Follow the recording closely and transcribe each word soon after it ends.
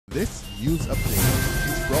This news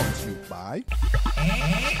update is brought to you by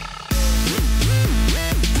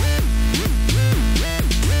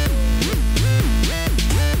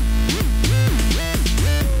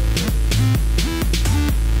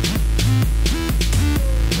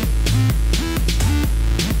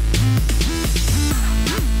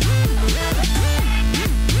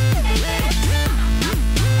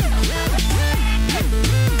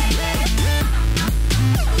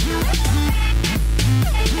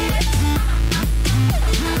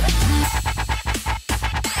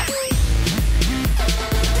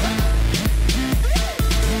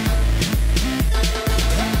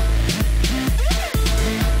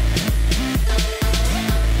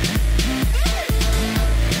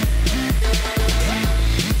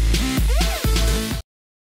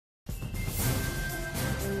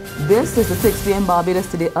This is the 6 p.m. Barbados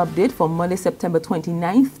Today update for Monday, September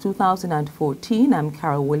 29th, 2014. I'm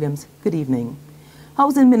Carol Williams. Good evening.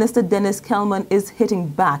 Housing Minister Denis Kellman is hitting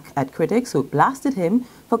back at critics who blasted him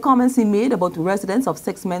for comments he made about residents of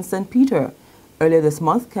Sixments St. Peter. Earlier this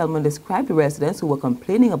month, Kellman described the residents who were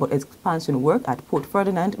complaining about expansion work at Port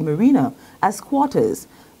Ferdinand Marina as squatters.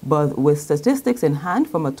 But with statistics in hand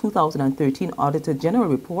from a 2013 Auditor General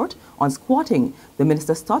report on squatting, the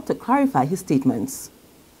minister sought to clarify his statements.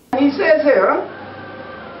 He says here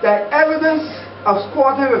that evidence of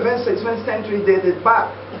squatting within Sixments Century dated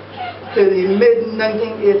back to the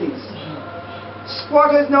mid-1980s.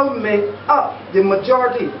 Squatters now make up the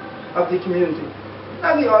majority of the community.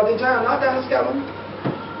 That's the Auditor General, not Denis Kellman.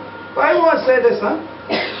 But I want to say this,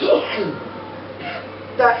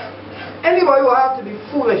 that anybody will have to be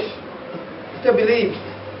foolish to believe,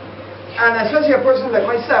 and especially a person like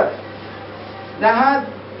myself, that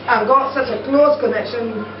had and got such a close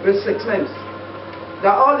connection with Sixments, that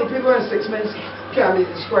all the people in Sixments can be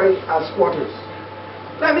described as squatters.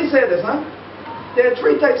 Let me say this, there are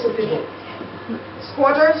three types of people: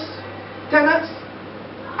 squatters, tenants,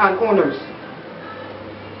 and owners.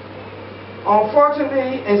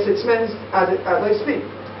 Unfortunately, in Sixments, as I speak,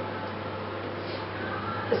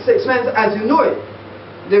 Sixments as you know it,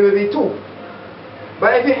 there will be two.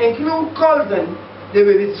 But if you include Colvin, there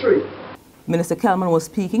will be three. Minister Kellman was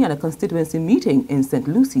speaking at a constituency meeting in St.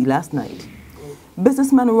 Lucie last night.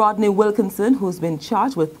 Businessman Rodney Wilkinson, who's been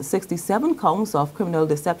charged with 67 counts of criminal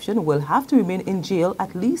deception, will have to remain in jail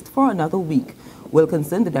at least for another week.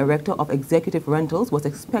 Wilkinson, the director of executive rentals, was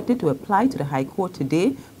expected to apply to the High Court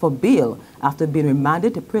today for bail after being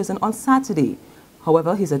remanded to prison on Saturday.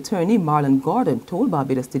 However, his attorney, Marlon Gordon, told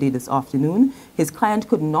Barbados Today this afternoon his client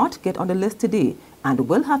could not get on the list today and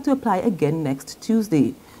will have to apply again next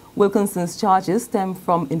Tuesday. Wilkinson's charges stem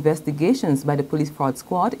from investigations by the Police Fraud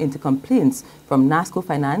Squad into complaints from NASCO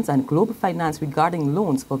Finance and Global Finance regarding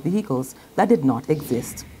loans for vehicles that did not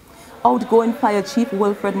exist. Outgoing Fire Chief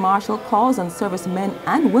Wilfred Marshall calls on servicemen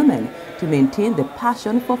and women to maintain the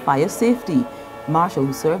passion for fire safety. Marshall,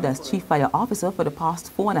 who served as Chief Fire Officer for the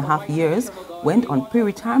past 4.5 years, went on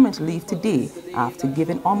pre-retirement leave today after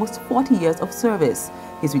giving almost 40 years of service.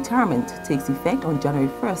 His retirement takes effect on January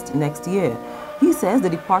 1st next year. He says the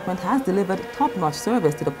department has delivered top-notch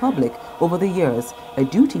service to the public over the years, a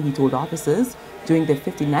duty he told officers during the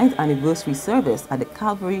 59th anniversary service at the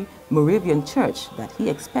Calvary Moravian Church that he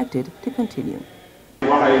expected to continue.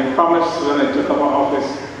 What I promised when I took up office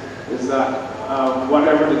is that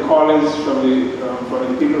whatever the call is from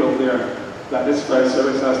the people out there, that this fire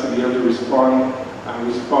service has to be able to respond and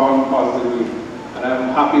respond positively. And I'm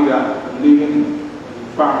happy that I'm leaving the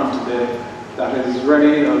department today that is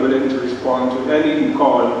ready and willing to respond to any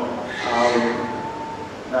call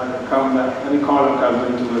that comes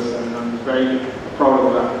into us, and I'm very proud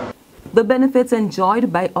of that. The benefits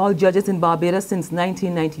enjoyed by all judges in Barbados since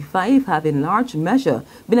 1995 have in large measure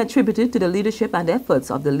been attributed to the leadership and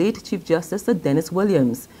efforts of the late Chief Justice Sir Denis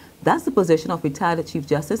Williams. That's the position of retired Chief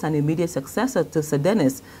Justice and immediate successor to Sir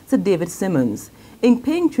Denis, Sir David Simmons. In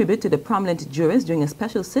paying tribute to the prominent jurors during a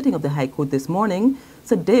special sitting of the High Court this morning,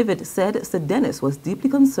 Sir David said Sir Denis was deeply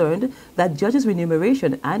concerned that judges'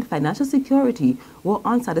 remuneration and financial security were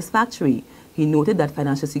unsatisfactory. He noted that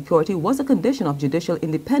financial security was a condition of judicial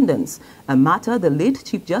independence, a matter the late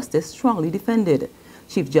Chief Justice strongly defended.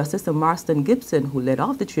 Chief Justice Sir Marston Gibson, who led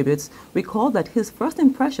off the tributes, recalled that his first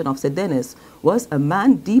impression of Sir Denis was a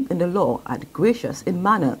man deep in the law and gracious in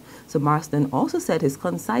manner. Sir Marston also said his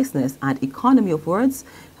conciseness and economy of words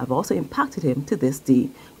have also impacted him to this day.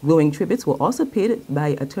 Glowing tributes were also paid by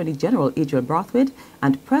Attorney General Adriel Brathwaite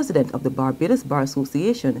and President of the Barbados Bar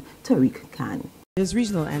Association, Tariq Khan. There's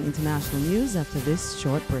regional and international news after this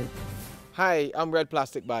short break. Hi, I'm Red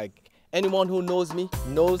Plastic Bag. Anyone who knows me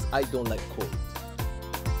knows I don't like cold.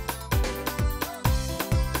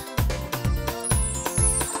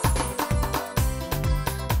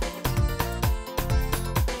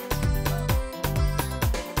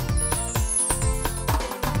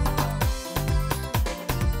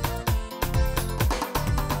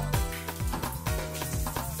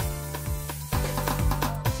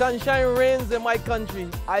 Sunshine reigns in my country.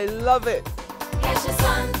 I love it. Get your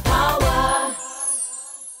sun power.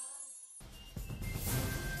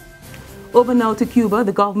 Over now to Cuba,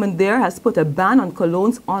 the government there has put a ban on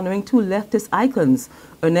colognes honoring two leftist icons,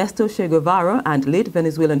 Ernesto Che Guevara and late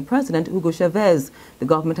Venezuelan President Hugo Chavez. The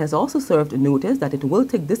government has also served notice that it will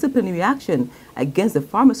take disciplinary action against the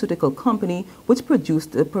pharmaceutical company which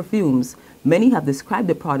produced the perfumes. Many have described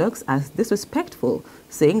the products as disrespectful,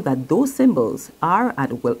 saying that those symbols are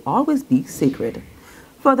and will always be sacred.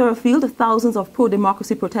 Further afield, thousands of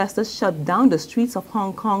pro-democracy protesters shut down the streets of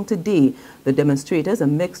Hong Kong today. The demonstrators, a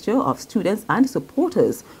mixture of students and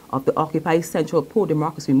supporters of the Occupy Central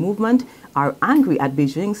pro-democracy movement, are angry at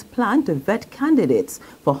Beijing's plan to vet candidates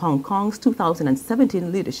for Hong Kong's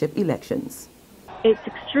 2017 leadership elections. It's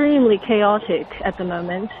extremely chaotic at the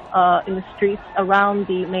moment in the streets around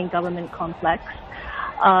the main government complex.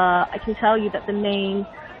 I can tell you that the main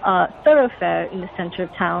thoroughfare in the center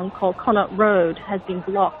of town called Connaught Road has been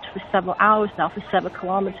blocked for several hours now, for several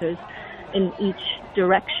kilometers in each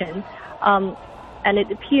direction. And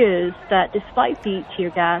it appears that despite the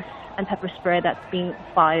tear gas and pepper spray that's being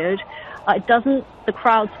fired, the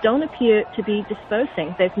crowds don't appear to be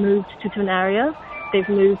dispersing. They've moved to an area, they've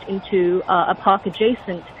moved into a park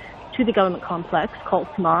adjacent to the government complex called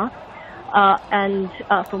SMA. And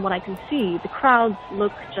from what I can see, the crowds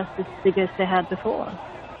look just as big as they had before.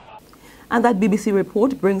 And that BBC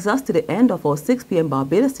report brings us to the end of our 6 p.m.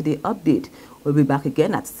 Barbados Today update. We'll be back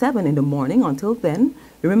again at 7 in the morning. Until then,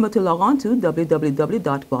 remember to log on to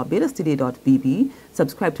www.barbadostoday.bb,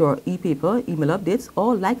 subscribe to our e-paper, email updates,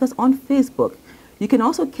 or like us on Facebook. You can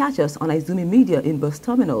also catch us on Izumi Media in bus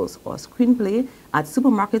terminals or Screenplay at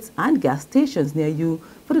supermarkets and gas stations near you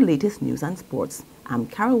for the latest news and sports. I'm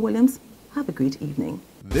Carol Williams. Have a great evening.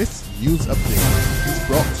 This news update is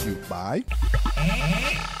brought to you by